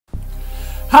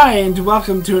Hi, and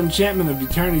welcome to Enchantment of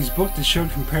Eternity's book to show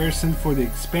comparison for The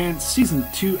Expanse, Season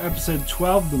 2, Episode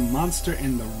 12, The Monster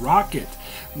and the Rocket.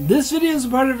 This video is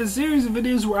part of a series of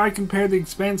videos where I compare The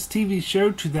Expanse TV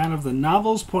show to that of the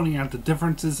novels, pointing out the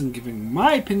differences and giving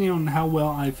my opinion on how well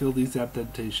I feel these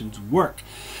adaptations work.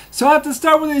 So I have to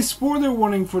start with a spoiler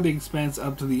warning for The Expanse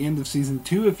up to the end of Season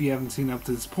 2. If you haven't seen up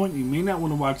to this point, you may not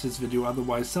want to watch this video,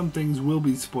 otherwise some things will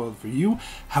be spoiled for you.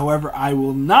 However, I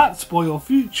will not spoil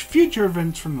future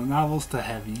events from the novels that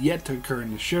have yet to occur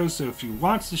in the show, so if you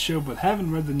watch the show but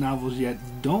haven't read the novels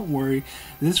yet, don't worry,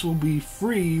 this will be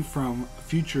free from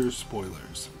future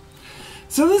spoilers.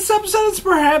 So this episode is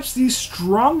perhaps the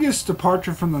strongest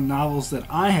departure from the novels that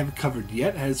I have covered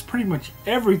yet, as pretty much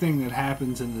everything that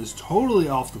happens in this totally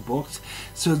off the books,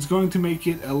 so it's going to make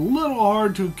it a little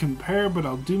hard to compare, but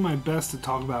I'll do my best to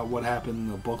talk about what happened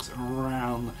in the books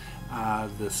around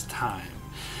this time.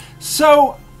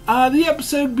 So, the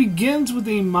episode begins with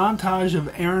a montage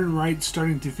of Aaron Wright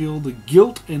starting to feel the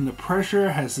guilt and the pressure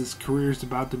as his career is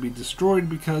about to be destroyed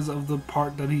because of the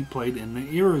part that he played in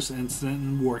the Eros incident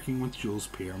and working with Jules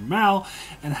Pierre Mal,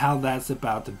 and how that's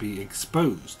about to be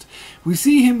exposed. We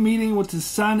see him meeting with his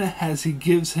son as he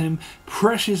gives him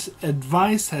precious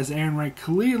advice, as Aaron Wright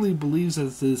clearly believes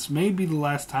that this may be the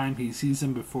last time he sees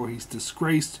him before he's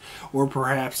disgraced or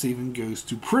perhaps even goes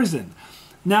to prison.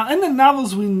 Now, in the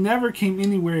novels, we never came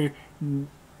anywhere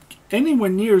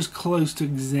near as close to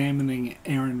examining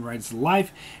Aaron Wright's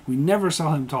life. We never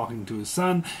saw him talking to his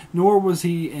son, nor was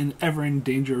he ever in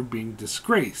danger of being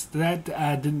disgraced. That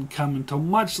didn't come until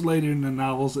much later in the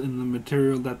novels, in the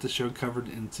material that the show covered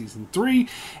in Season 3,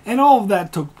 and all of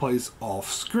that took place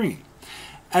off-screen.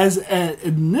 As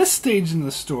in this stage in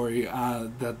the story,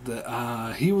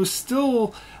 he was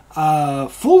still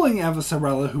fooling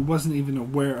Avasarala, who wasn't even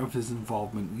aware of his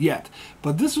involvement yet.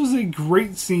 But this was a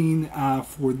great scene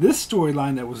for this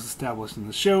storyline that was established in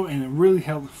the show, and it really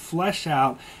helped flesh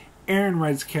out Aaron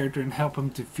Wright's character and help him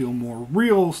to feel more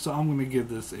real, so I'm going to give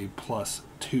this a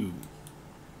 +2.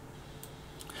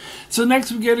 So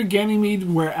next we go to Ganymede,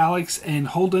 where Alex and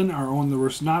Holden are on the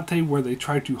Rosnate, where they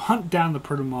try to hunt down the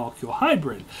protomolecule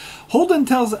hybrid. Holden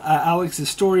tells Alex a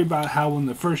story about how when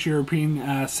the first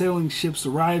European sailing ships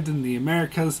arrived in the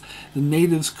Americas, the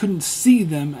natives couldn't see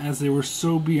them as they were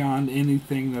so beyond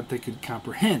anything that they could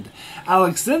comprehend.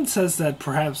 Alex then says that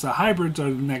perhaps the hybrids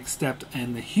are the next step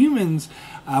and the humans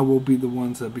will be the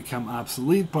ones that become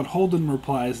obsolete, but Holden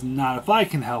replies, "Not if I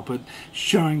can help it,"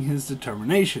 showing his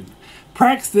determination.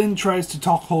 Prax then tries to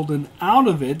talk Holden out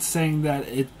of it, saying that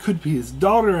it could be his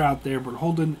daughter out there, but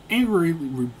Holden angrily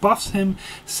rebuffs him,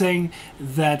 saying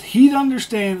that he'd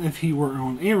understand if he were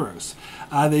on Eros.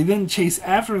 They then chase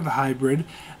after the hybrid,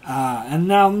 and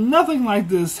now nothing like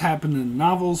this happened in the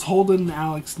novels. Holden and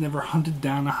Alex never hunted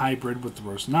down a hybrid with the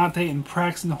Rosnate, and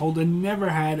Prax and Holden never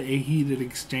had a heated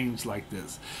exchange like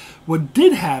this. What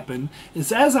did happen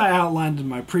is, as I outlined in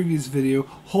my previous video,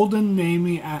 Holden,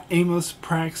 Naomi, Amos,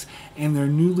 Prax, and their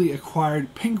newly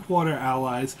acquired Pinkwater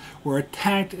allies were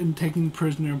attacked and taken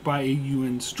prisoner by a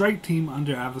UN strike team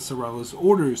under Avasarala's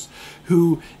orders,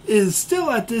 who is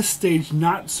still at this stage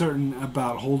not certain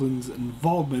about Holden's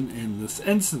involvement in this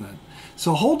incident.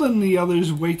 So Holden and the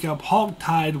others wake up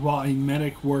hog-tied while a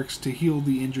medic works to heal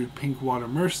the injured Pinkwater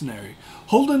mercenary.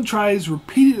 Holden tries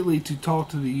repeatedly to talk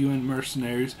to the UN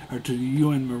mercenaries, or to the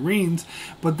UN Marines,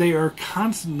 but they are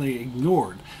constantly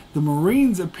ignored. The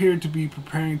Marines appear to be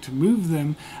preparing to move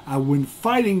them when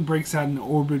fighting breaks out in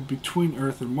orbit between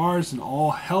Earth and Mars, and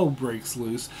all hell breaks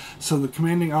loose. So the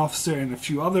commanding officer and a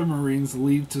few other Marines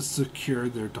leave to secure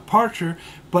their departure,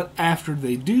 but after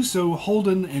they do so,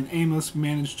 Holden and Amos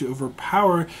manage to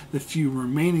overpower the few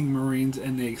remaining Marines,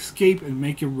 and they escape and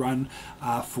make a run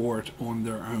for it on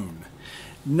their own.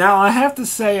 Now, I have to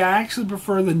say, I actually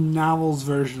prefer the novel's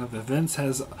version of events,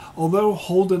 as although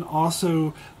Holden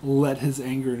also let his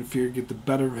anger and fear get the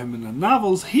better of him in the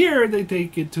novels, here they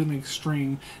take it to an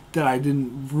extreme that I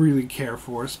didn't really care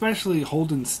for, especially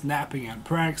Holden snapping at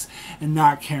Prax and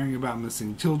not caring about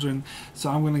missing children,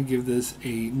 so I'm going to give this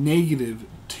a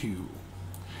 -2.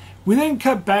 We then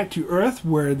cut back to Earth,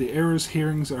 where the Eros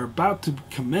hearings are about to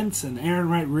commence, and Aaron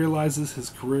Wright realizes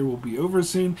his career will be over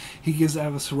soon. He gives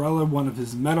Avasarala one of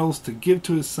his medals to give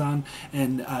to his son,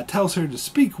 and tells her to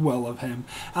speak well of him.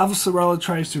 Avasarala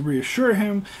tries to reassure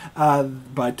him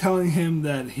by telling him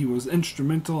that he was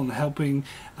instrumental in helping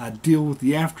deal with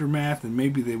the aftermath, and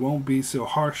maybe they won't be so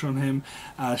harsh on him.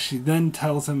 She then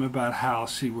tells him about how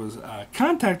she was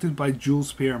contacted by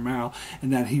Jules Pierre Mal,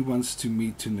 and that he wants to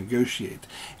meet to negotiate.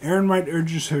 Ehrenreich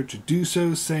urges her to do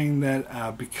so, saying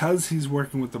that because he's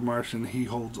working with the Martian, he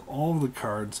holds all the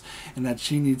cards, and that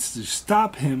she needs to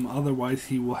stop him, otherwise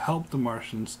he will help the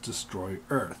Martians destroy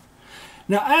Earth.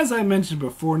 Now, as I mentioned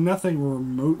before, nothing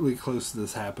remotely close to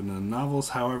this happened in the novels.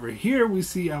 However, here we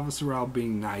see Avasarala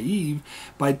being naive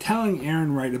by telling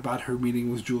Ehrenreich about her meeting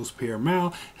with Jules Pierre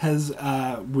Mal, as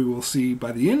we will see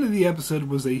by the end of the episode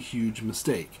was a huge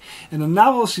mistake. In the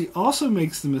novel, she also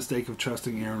makes the mistake of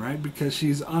trusting Ehrenreich because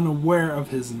she's unaware of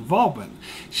his involvement.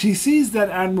 She sees that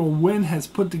Admiral Wynne has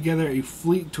put together a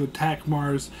fleet to attack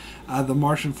Mars, the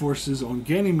Martian forces on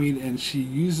Ganymede, and she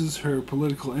uses her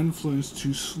political influence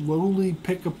to slowly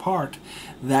pick apart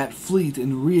that fleet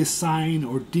and reassign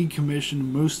or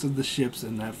decommission most of the ships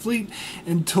in that fleet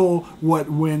until what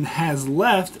Wynne has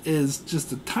left is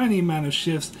just a tiny amount of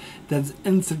ships that's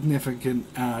insignificant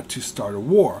to start a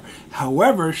war.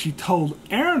 However, she told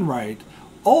Ehrenreich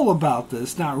all about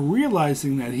this, not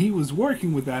realizing that he was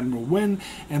working with Admiral Wynne,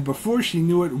 and before she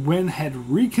knew it, Wynne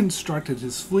had reconstructed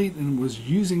his fleet and was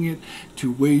using it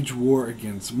to wage war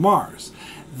against Mars.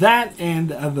 That and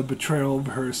the betrayal of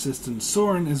her assistant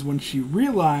Soren is when she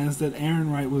realized that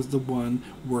Ehrenreich was the one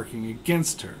working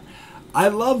against her. I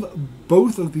love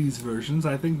both of these versions.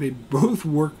 I think they both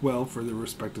work well for their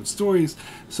respective stories,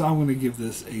 so I'm going to give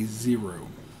this a 0.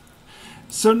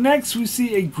 So next we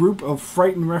see a group of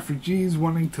frightened refugees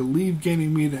wanting to leave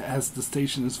Ganymede as the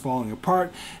station is falling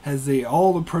apart, as they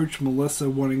all approach Melissa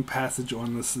wanting passage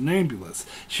on the Somnambulist.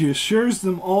 She assures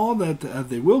them all that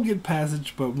they will get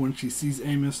passage, but when she sees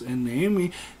Amos and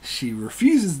Naomi, she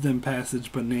refuses them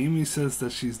passage, but Naomi says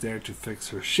that she's there to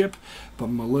fix her ship, but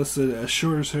Melissa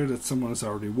assures her that someone is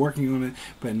already working on it,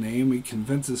 but Naomi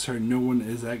convinces her no one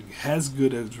is as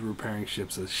good at repairing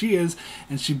ships as she is,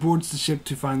 and she boards the ship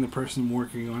to find the person working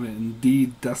on it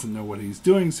indeed doesn't know what he's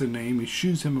doing, so Naomi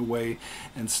shoos him away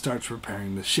and starts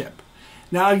repairing the ship.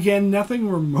 Now again, nothing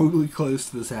remotely close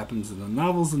to this happens in the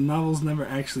novels. The novels never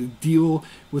actually deal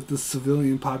with the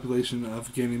civilian population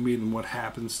of Ganymede and what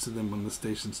happens to them when the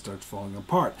station starts falling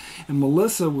apart. And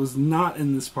Melissa was not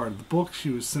in this part of the book. She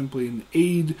was simply an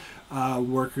aid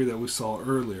worker that we saw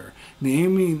earlier.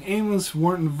 Naomi and Amos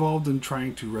weren't involved in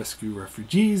trying to rescue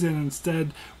refugees, and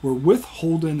instead were with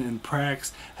Holden and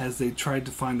Prax as they tried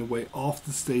to find a way off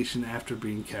the station after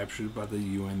being captured by the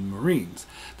UN Marines.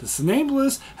 The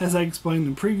Somnambulist, as I explained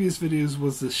in previous videos,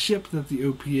 was the ship that the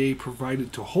OPA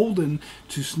provided to Holden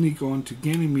to sneak onto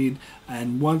Ganymede,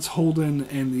 and once Holden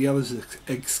and the others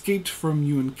escaped from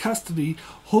UN custody,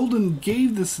 Holden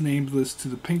gave the Somnambulist to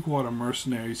the Pinkwater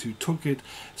mercenaries who took it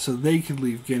so they could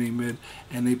leave Ganymede,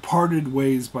 and they parted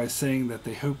ways by saying that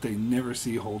they hope they never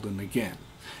see Holden again.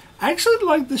 I actually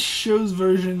like the show's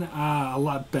version a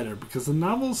lot better because the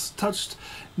novels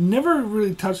never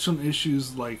really touched on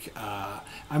issues like,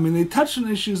 they touched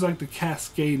on issues like the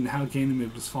Cascade and how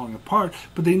Ganymede was falling apart,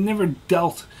 but they never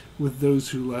dealt with those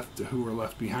who were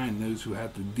left behind, those who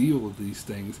had to deal with these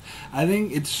things. I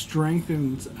think it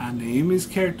strengthens Naomi's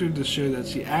character to show that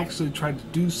she actually tried to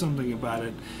do something about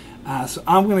it. So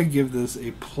I'm going to give this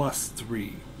a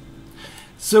 +3.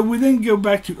 So we then go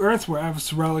back to Earth, where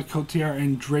Avasarala, Cotillard,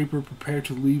 and Draper prepare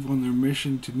to leave on their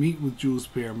mission to meet with Jules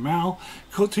Pierre Mal.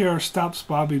 Cotillard stops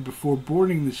Bobby before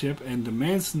boarding the ship and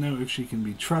demands to know if she can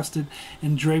be trusted,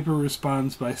 and Draper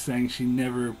responds by saying she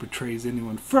never betrays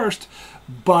anyone first,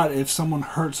 but if someone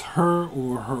hurts her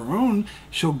or her own,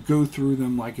 she'll go through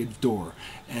them like a door,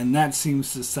 and that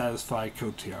seems to satisfy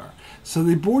Cotillard. So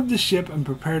they board the ship and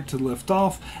prepare to lift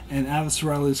off, and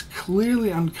Avasarala is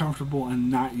clearly uncomfortable and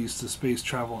not used to space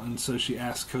travel, and so she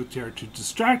asks Cotillard to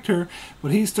distract her,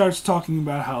 but he starts talking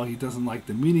about how he doesn't like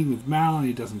the meeting with Mal and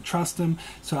he doesn't trust him,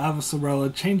 so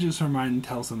Avasarala changes her mind and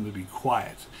tells him to be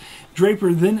quiet.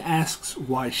 Draper then asks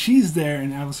why she's there,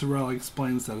 and Avasarala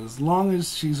explains that as long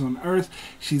as she's on Earth,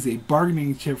 she's a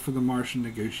bargaining chip for the Martian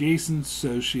negotiations,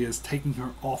 so she is taking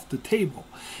her off the table.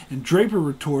 And Draper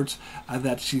retorts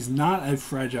that she's not a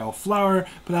fragile flower,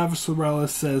 but Avasarala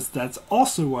says that's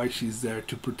also why she's there,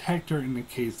 to protect her in the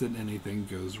case that anything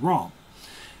goes wrong.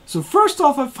 So first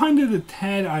off, I find it a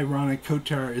tad ironic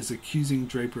Cotillard is accusing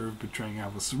Draper of betraying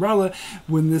Avasarala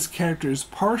when this character is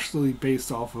partially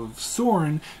based off of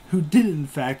Soren, who did in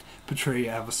fact betray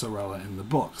Avasarala in the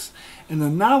books. In the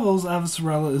novels,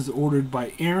 Avasarala is ordered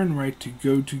by Ehrenreich to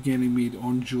go to Ganymede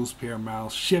on Jules Pierre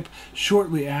Mal's ship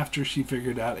shortly after she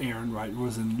figured out Ehrenreich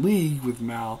was in league with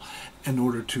Mal in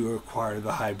order to acquire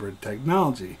the hybrid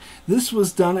technology. This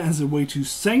was done as a way to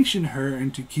sanction her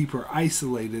and to keep her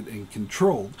isolated and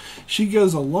controlled. She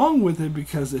goes along with it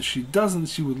because if she doesn't,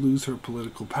 she would lose her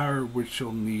political power, which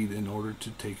she'll need in order to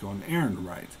take on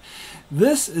Ehrenreich.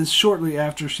 This is shortly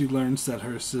after she learns that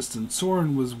her assistant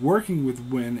Soren was working with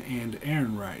Wynne and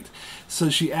Ehrenreich. So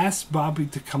she asks Bobby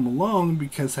to come along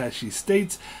because, as she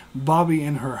states, Bobby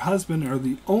and her husband are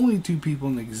the only two people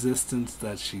in existence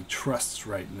that she trusts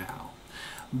right now.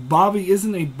 Bobby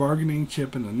isn't a bargaining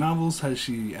chip in the novels, as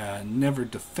she never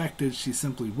defected. She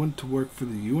simply went to work for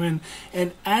the UN,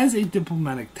 and as a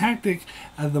diplomatic tactic,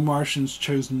 the Martians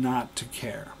chose not to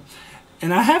care.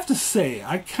 And I have to say,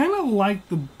 I kind of like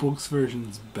the books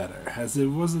versions better, as it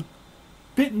was a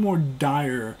bit more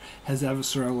dire, as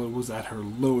Avasarala was at her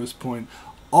lowest point,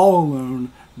 all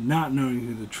alone, not knowing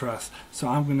who to trust. So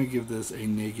I'm going to give this a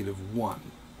 -1.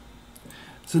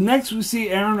 So next we see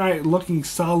Ehrenreich looking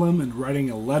solemn and writing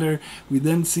a letter. We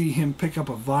then see him pick up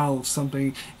a vial of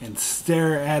something and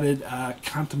stare at it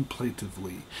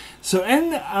contemplatively. So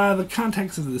in the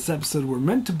context of this episode, we're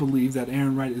meant to believe that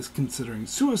Ehrenreich is considering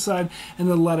suicide, and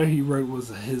the letter he wrote was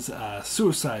his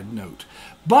suicide note.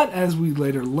 But as we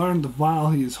later learn, the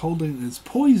vial he is holding is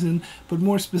poison, but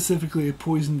more specifically a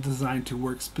poison designed to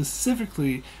work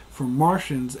specifically for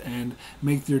Martians and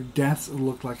make their deaths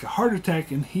look like a heart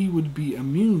attack, and he would be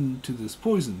immune to this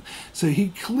poison. So he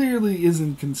clearly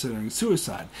isn't considering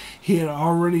suicide. He had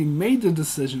already made the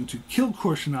decision to kill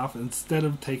Korshunov instead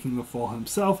of taking the fall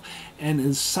himself, and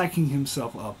is psyching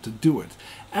himself up to do it.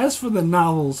 As for the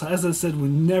novels, as I said, we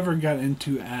never got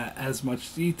into as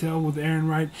much detail with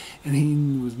Ehrenreich, and he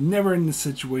was never in a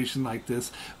situation like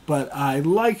this, but I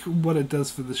like what it does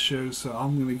for the show, so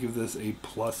I'm going to give this a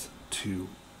 +2.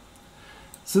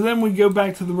 So then we go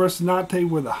back to the Rocinante,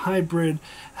 where the hybrid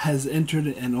has entered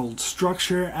an old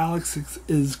structure. Alex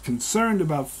is concerned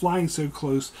about flying so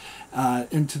close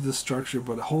into the structure,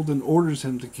 but Holden orders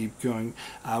him to keep going.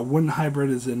 When the hybrid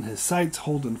is in his sights,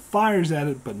 Holden fires at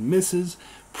it but misses.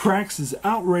 Prax is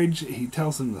outraged. He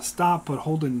tells him to stop, but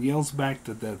Holden yells back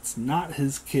that that's not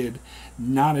his kid,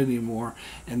 not anymore.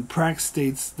 And Prax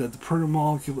states that the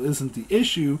protomolecule isn't the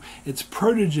issue, it's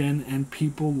protogen and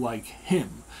people like him.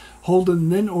 Holden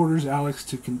then orders Alex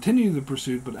to continue the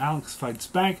pursuit, but Alex fights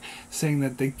back, saying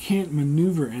that they can't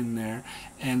maneuver in there,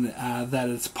 and that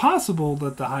it's possible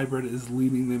that the hybrid is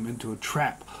leading them into a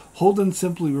trap. Holden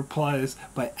simply replies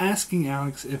by asking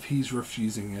Alex if he's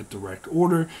refusing a direct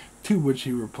order, to which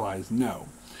he replies no.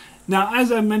 Now,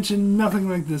 as I mentioned, nothing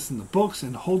like this in the books,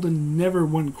 and Holden never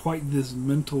went quite this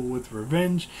mental with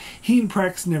revenge. He and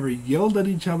Prax never yelled at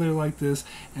each other like this,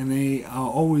 and they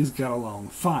always got along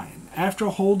fine. After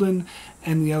Holden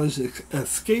and the others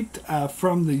escaped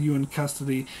from the UN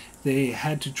custody, they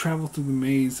had to travel through the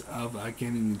maze of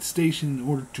Ganymede Station in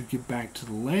order to get back to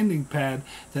the landing pad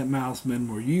that Mal's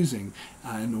men were using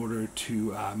in order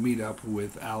to meet up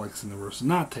with Alex and the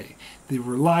Rocinante. They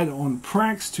relied on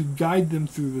Prax to guide them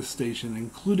through the station,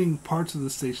 including parts of the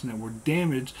station that were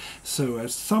damaged, so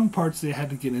at some parts they had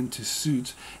to get into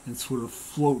suits and sort of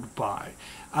float by.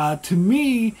 To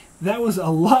me, that was a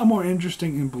lot more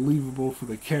interesting and believable for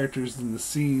the characters than the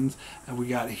scenes we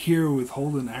got here with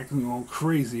Holden acting all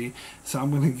crazy, so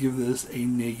I'm going to give this a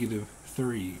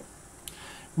 -3.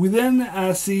 We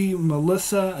then see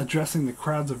Melissa addressing the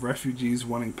crowds of refugees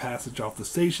wanting passage off the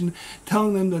station,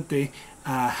 telling them that they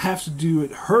have to do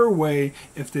it her way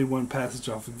if they want passage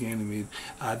off of Ganymede.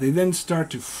 They then start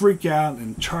to freak out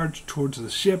and charge towards the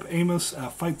ship. Amos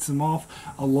fights them off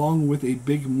along with a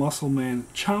big muscle man,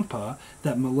 Champa,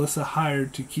 that Melissa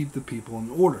hired to keep the people in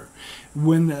order.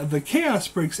 When the chaos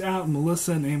breaks out,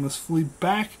 Melissa and Amos flee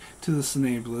back to the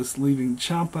Sinablus, leaving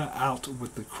Champa out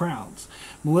with the crowds.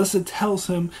 Melissa tells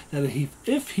him that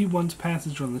if he wants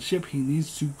passage on the ship, he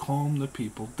needs to calm the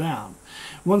people down.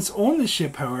 Once on the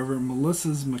ship, however,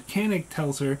 Melissa's mechanic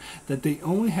tells her that they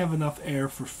only have enough air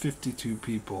for 52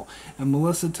 people, and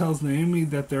Melissa tells Naomi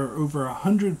that there are over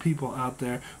 100 people out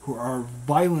there who are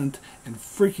violent and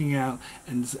freaking out,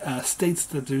 and states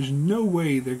that there's no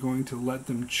way they're going to let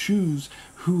them choose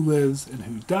who lives and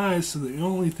who dies, so the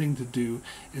only thing to do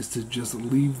is to just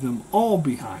leave them all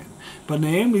behind. But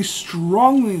Naomi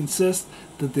strongly insists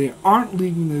that they aren't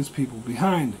leaving those people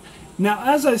behind. Now,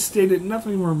 as I stated,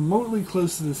 nothing remotely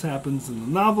close to this happens in the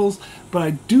novels, but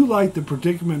I do like the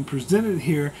predicament presented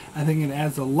here. I think it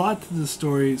adds a lot to the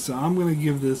story, so I'm going to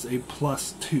give this a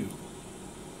 +2.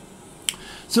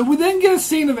 So we then get a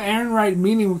scene of Ehrenreich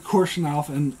meeting with Korshunov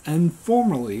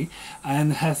informally,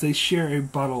 and as they share a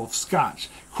bottle of scotch.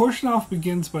 Korshunov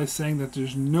begins by saying that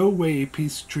there's no way a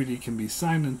peace treaty can be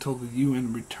signed until the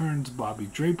UN returns Bobby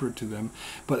Draper to them,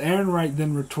 but Ehrenreich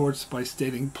then retorts by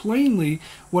stating plainly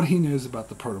what he knows about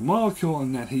the protomolecule,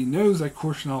 and that he knows that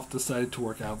Korshunov decided to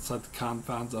work outside the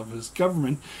confines of his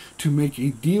government to make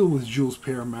a deal with Jules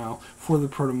Pierre Mao for the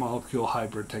protomolecule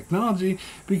hybrid technology,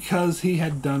 because he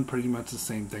had done pretty much the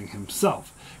same thing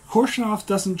himself. Korshunov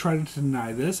doesn't try to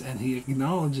deny this, and he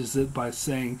acknowledges it by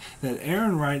saying that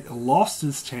Ehrenreich lost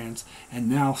his chance and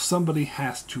now somebody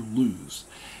has to lose.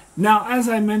 Now, as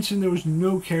I mentioned, there was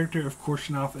no character of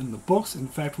Korshunov in the books. In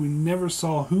fact, we never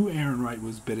saw who Ehrenreich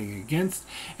was bidding against,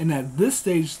 and at this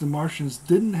stage the Martians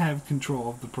didn't have control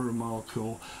of the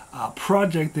protomolecule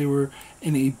project. They were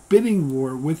in a bidding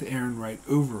war with Ehrenreich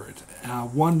over it,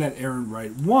 one that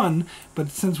Ehrenreich won, but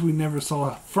since we never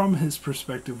saw from his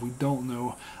perspective, we don't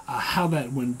know how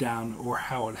that went down or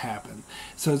how it happened.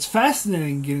 So it's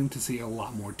fascinating getting to see a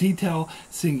lot more detail,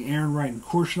 seeing Ehrenreich and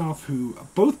Korshunov, who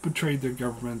both betrayed their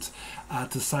governments,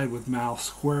 to side with Mao,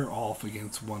 square off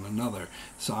against one another.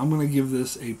 So I'm going to give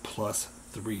this a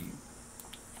 +3.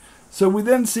 So we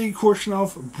then see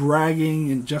Korshunov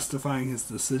bragging and justifying his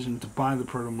decision to buy the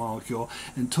protomolecule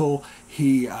until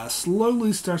he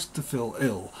slowly starts to feel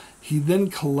ill. He then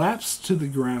collapsed to the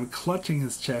ground, clutching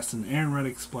his chest, and Ehrenreich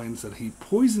explains that he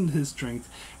poisoned his drink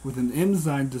with an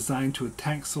enzyme designed to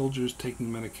attack soldiers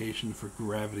taking medication for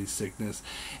gravity sickness,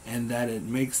 and that it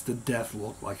makes the death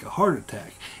look like a heart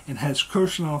attack. And as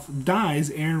Korshunov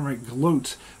dies, Ehrenreich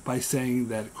gloats by saying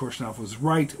that Korshunov was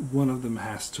right, one of them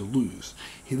has to lose.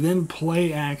 He then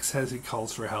play acts as he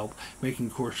calls for help,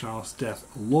 making Korshunov's death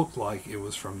look like it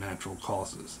was from natural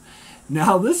causes.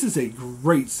 Now, this is a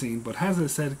great scene, but as I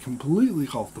said, completely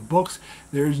off the books.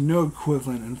 There is no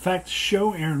equivalent. In fact,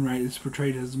 show Ehrenreich is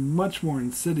portrayed as much more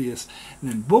insidious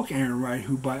than book Ehrenreich,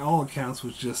 who by all accounts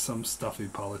was just some stuffy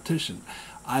politician.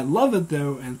 I love it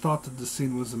though, and thought that the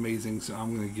scene was amazing, so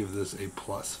I'm going to give this a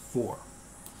 +4.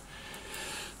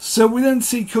 So we then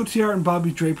see Cotillard and Bobby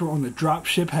Draper on the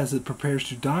dropship as it prepares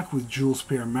to dock with Jules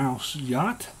Pierre Mao's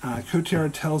yacht.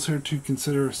 Cotillard tells her to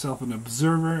consider herself an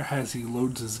observer as he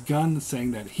loads his gun,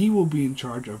 saying that he will be in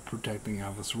charge of protecting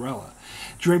Avasarala.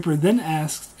 Draper then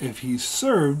asks if he's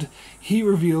served. He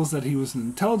reveals that he was an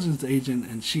intelligence agent,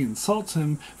 and she insults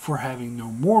him for having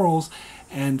no morals,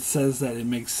 and says that it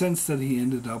makes sense that he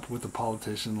ended up with a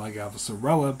politician like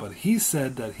Avasarala, but he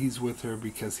said that he's with her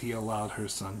because he allowed her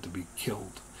son to be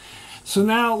killed. So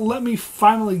now let me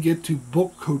finally get to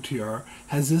book Cotillard,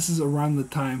 as this is around the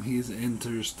time he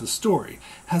enters the story.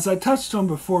 As I touched on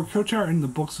before, Cotillard in the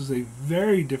books was a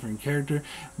very different character,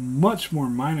 much more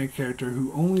minor character,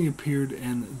 who only appeared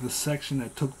in the section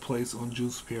that took place on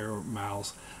Jules Pierre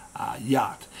Mao's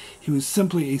yacht. He was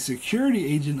simply a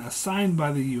security agent assigned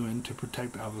by the UN to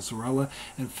protect Avasarala.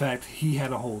 In fact, he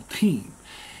had a whole team.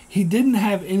 He didn't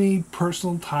have any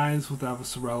personal ties with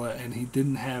Avasarala, and he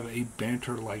didn't have a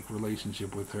banter-like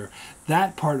relationship with her.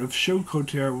 That part of show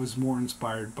Cotillard was more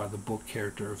inspired by the book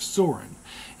character of Soren.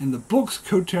 In the books,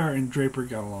 Cotillard and Draper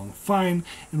got along fine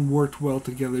and worked well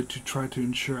together to try to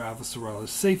ensure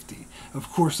Avasarala's safety.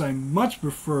 Of course, I much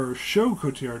prefer show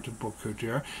Cotillard to book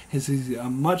Cotillard, as he's a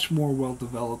much more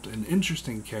well-developed and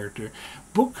interesting character.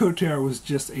 Book Cotillard was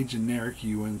just a generic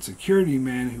UN security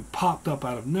man who popped up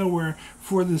out of nowhere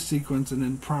for this sequence and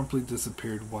then promptly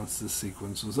disappeared once the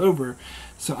sequence was over.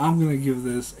 So I'm going to give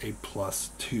this a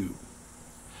 +2.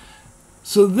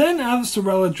 So then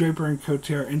Avasarala, Draper, and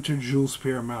Cotillard enter Jules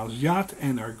Pierre Mao's yacht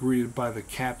and are greeted by the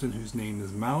captain, whose name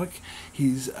is Malik.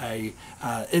 It's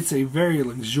a very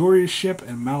luxurious ship,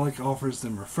 and Malik offers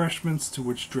them refreshments, to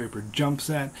which Draper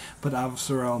jumps at, but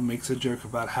Avasarala makes a joke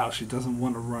about how she doesn't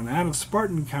want to run out of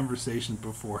Spartan conversation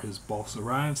before his boss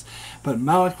arrives, but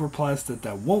Malik replies that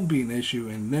that won't be an issue,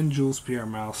 and then Jules Pierre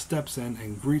Mao steps in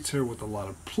and greets her with a lot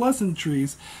of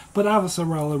pleasantries, but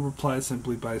Avasarala replies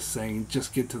simply by saying,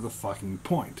 "Just get to the fucking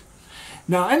point."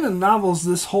 Now, in the novels,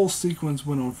 this whole sequence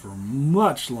went on for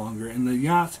much longer, and the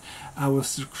yacht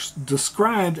was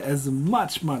described as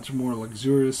much, much more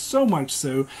luxurious, so much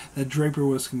so that Draper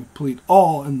was complete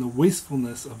awe in the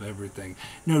wastefulness of everything.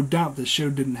 No doubt the show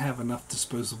didn't have enough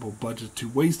disposable budget to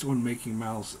waste on making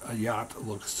Mao's yacht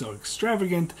look so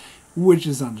extravagant, which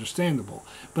is understandable.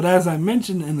 But as I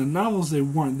mentioned in the novels, they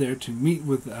weren't there to meet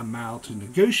with Mal to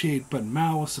negotiate, but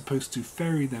Mal was supposed to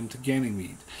ferry them to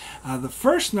Ganymede. The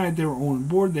first night they were on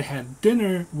board, they had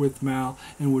dinner with Mal,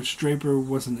 in which Draper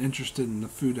wasn't interested in the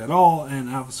food at all, and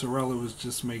Avasarala was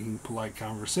just making polite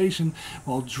conversation,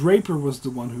 while Draper was the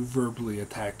one who verbally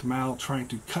attacked Mal, trying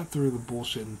to cut through the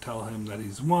bullshit and tell him that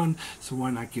he's won, so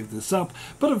why not give this up?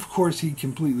 But of course he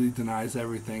completely denies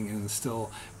everything and is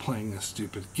still playing a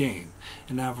stupid game,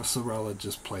 and Avasarala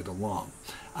just played along.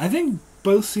 I think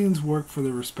both scenes work for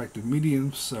their respective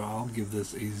mediums, so I'll give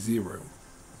this a 0.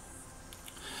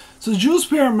 So Jules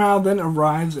Pierre Mal then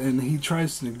arrives and he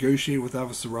tries to negotiate with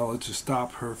Avasarala to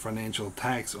stop her financial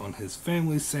attacks on his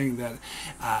family, saying that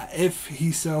if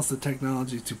he sells the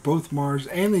technology to both Mars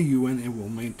and the UN, it will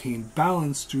maintain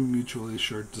balance through mutually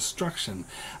assured destruction.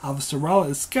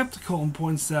 Avasarala is skeptical and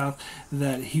points out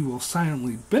that he will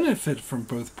silently benefit from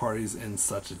both parties in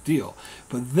such a deal.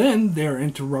 But then they are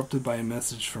interrupted by a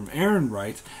message from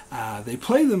Ehrenreich. They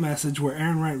play the message where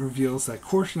Ehrenreich reveals that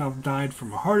Korshunov died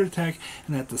from a heart attack,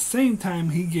 and at the same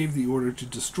time he gave the order to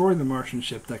destroy the Martian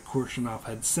ship that Korshunov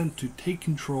had sent to take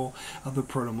control of the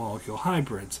protomolecule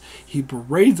hybrids. He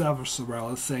berates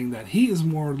Avasarala, saying that he is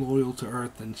more loyal to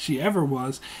Earth than she ever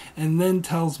was, and then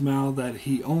tells Mal that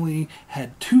he only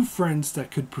had 2 friends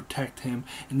that could protect him,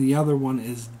 and the other one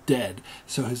is dead.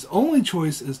 So his only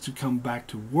choice is to come back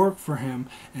to work for him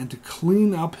and to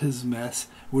clean up his mess,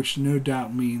 which no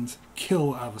doubt means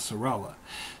kill Avasarala.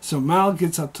 So Mal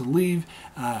gets up to leave,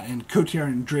 and Cotillard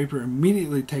and Draper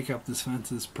immediately take up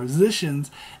defensive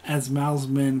positions as Mal's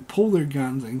men pull their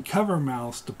guns and cover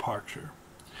Mal's departure.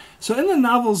 So in the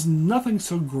novels, nothing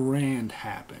so grand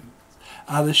happened.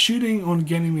 The shooting on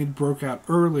Ganymede broke out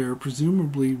earlier,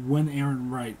 presumably when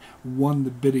Ehrenreich won the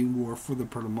bidding war for the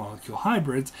protomolecule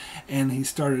hybrids, and he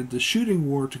started the shooting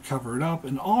war to cover it up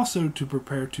and also to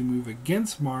prepare to move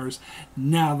against Mars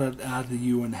now that the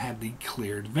UN had the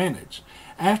clear advantage.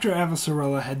 After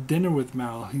Avasarala had dinner with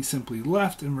Mal, he simply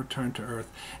left and returned to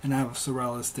Earth, and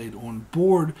Avasarala stayed on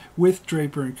board with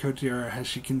Draper and Cotillard as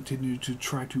she continued to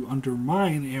try to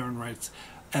undermine Ehrenreich's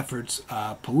efforts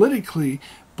politically,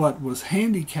 but was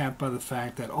handicapped by the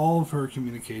fact that all of her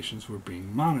communications were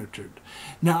being monitored.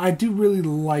 Now, I do really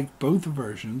like both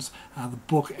versions, the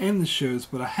book and the shows,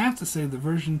 but I have to say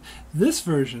this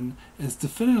version is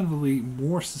definitively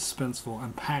more suspenseful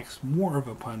and packs more of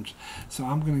a punch, so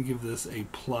I'm going to give this a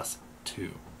 +2.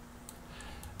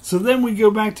 So then we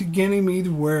go back to Ganymede,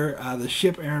 where the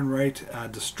ship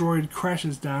Ehrenreich destroyed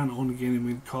crashes down on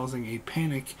Ganymede, causing a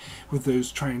panic with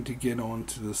those trying to get on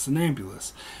to the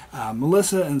Somnambulist.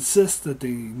 Melissa insists that they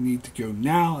need to go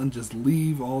now and just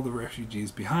leave all the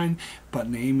refugees behind, but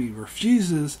Naomi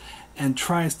refuses and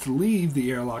tries to leave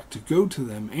the airlock to go to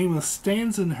them. Amos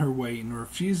stands in her way and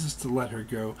refuses to let her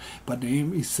go, but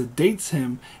Naomi sedates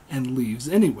him and leaves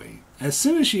anyway. As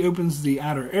soon as she opens the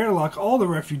outer airlock, all the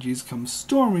refugees come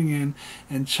storming in,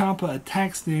 and Champa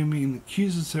attacks Naomi and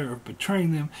accuses her of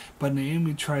betraying them, but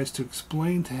Naomi tries to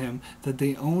explain to him that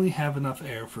they only have enough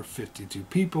air for 52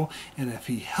 people, and if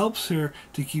he helps her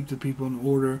to keep the people in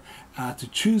order, to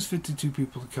choose 52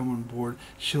 people to come on board,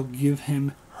 she'll give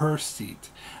him her seat.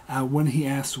 When he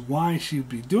asks why she would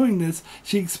be doing this,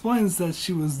 she explains that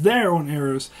she was there on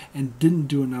Eros and didn't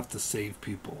do enough to save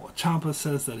people. Champa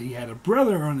says that he had a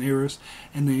brother on Eros,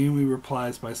 and Naomi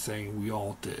replies by saying we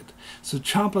all did. So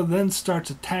Champa then starts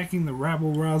attacking the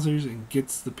rabble-rousers and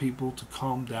gets the people to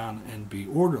calm down and be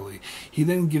orderly. He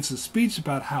then gives a speech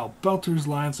about how Belter's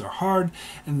lives are hard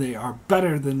and they are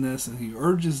better than this, and he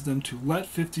urges them to let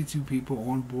 52 people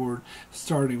on board,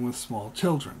 starting with small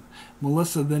children.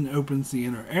 Melissa then opens the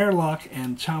inner airlock,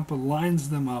 and Champa lines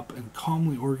them up and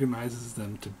calmly organizes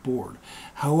them to board.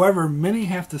 However, many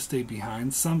have to stay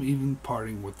behind, some even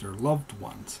parting with their loved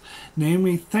ones.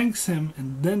 Naomi thanks him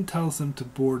and then tells him to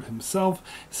board himself,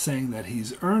 saying that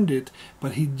he's earned it,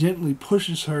 but he gently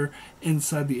pushes her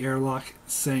inside the airlock,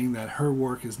 saying that her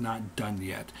work is not done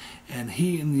yet, and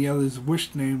he and the others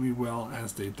wish Naomi well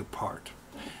as they depart.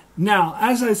 Now,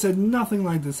 as I said, nothing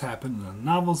like this happened in the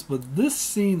novels, but this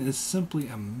scene is simply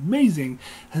amazing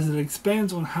as it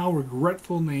expands on how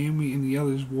regretful Naomi and the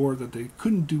others were that they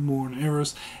couldn't do more in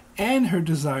Eros, and her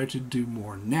desire to do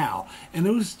more now. And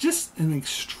it was just an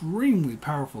extremely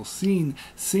powerful scene.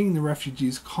 Seeing the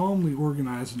refugees calmly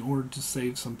organize in order to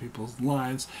save some people's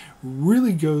lives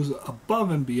really goes above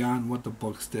and beyond what the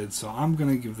books did, so I'm going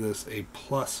to give this a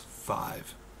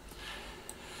 +5.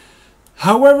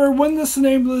 However, when the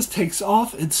Somnambulist takes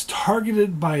off, it's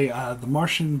targeted by the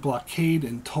Martian blockade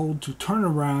and told to turn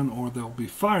around or they'll be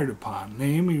fired upon.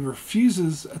 Naomi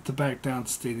refuses to back down,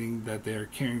 stating that they are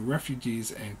carrying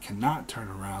refugees and cannot turn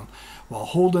around. While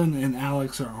Holden and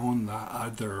Alex are on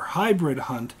their hybrid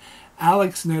hunt,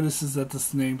 Alex notices that the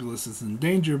Somnambulist is in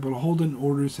danger, but Holden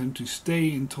orders him to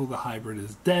stay until the hybrid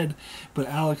is dead. But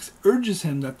Alex urges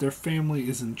him that their family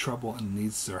is in trouble and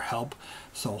needs their help.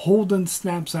 So Holden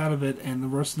snaps out of it, and the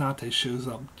Rocinante shows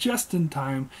up just in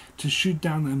time to shoot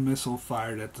down a missile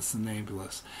fired at the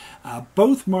Somnambulist.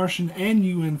 Both Martian and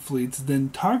UN fleets then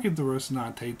target the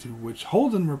Rocinante, to which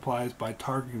Holden replies by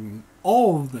targeting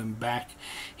all of them back.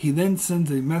 He then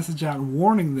sends a message out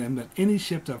warning them that any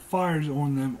ship that fires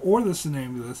on them or the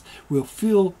Somnambulist will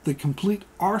feel the complete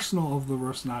arsenal of the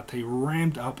Rocinante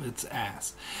rammed up its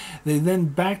ass. They then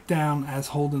back down as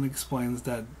Holden explains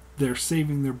that they're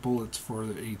saving their bullets for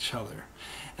each other.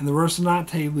 And the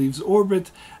Rocinante leaves orbit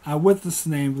with the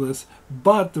Somnambulist,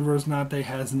 but the Rocinante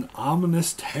has an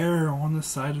ominous terror on the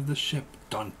side of the ship.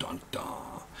 Dun dun dun.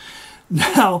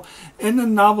 Now, in the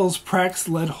novels, Prax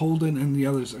led Holden and the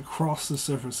others across the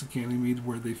surface of Ganymede,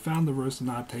 where they found the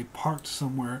Rocinante parked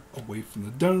somewhere away from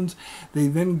the domes. They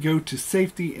then go to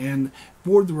safety and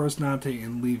board the Rocinante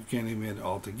and leave Ganymede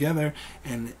altogether.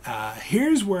 And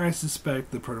here's where I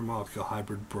suspect the protomolecule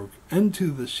hybrid broke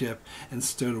into the ship and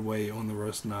stowed away on the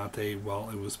Rocinante while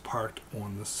it was parked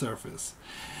on the surface.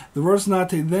 The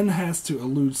Rocinante then has to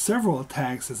elude several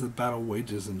attacks as the battle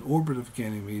wages in orbit of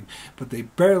Ganymede, but they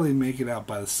barely make it out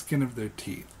by the skin of their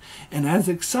teeth. And as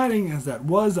exciting as that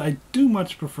was, I do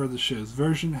much prefer the show's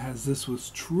version, as this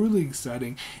was truly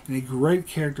exciting and a great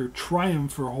character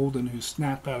triumph for Holden, who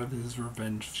snapped out of his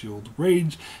revenge-fueled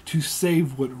rage to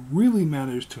save what really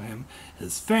matters to him,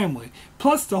 his family.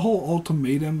 Plus, the whole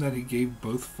ultimatum that he gave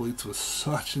both fleets was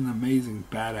such an amazing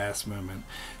badass moment.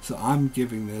 So I'm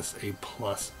giving this a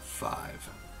 +5.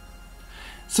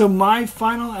 So my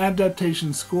final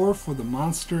adaptation score for The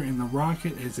Monster and the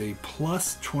Rocket is a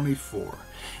 +24.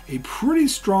 A pretty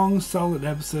strong, solid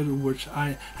episode, which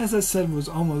as I said, was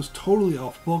almost totally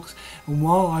off books. And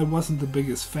while I wasn't the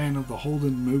biggest fan of the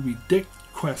Holden Moby Dick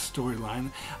quest storyline,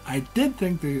 I did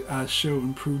think the show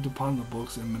improved upon the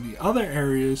books in many other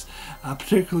areas,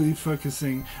 particularly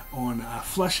focusing on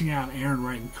fleshing out Aaron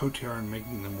Wright and Cotillard and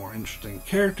making them more interesting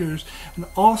characters, and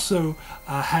also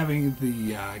having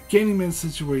the Ganymede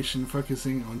situation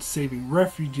focusing on saving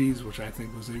refugees, which I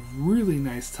think was a really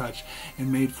nice touch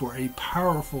and made for a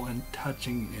powerful and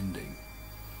touching ending.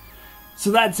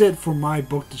 So that's it for my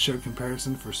book-to-show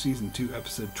comparison for Season 2,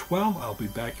 Episode 12. I'll be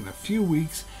back in a few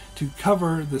weeks to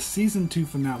cover the Season 2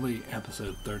 finale,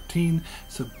 Episode 13,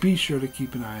 so be sure to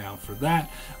keep an eye out for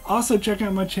that. Also, check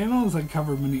out my channel as I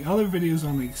cover many other videos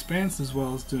on The Expanse, as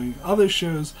well as doing other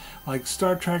shows like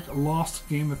Star Trek, Lost,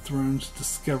 Game of Thrones,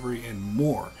 Discovery, and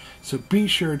more. So be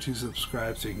sure to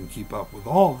subscribe so you can keep up with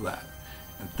all of that.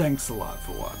 And thanks a lot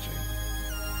for watching.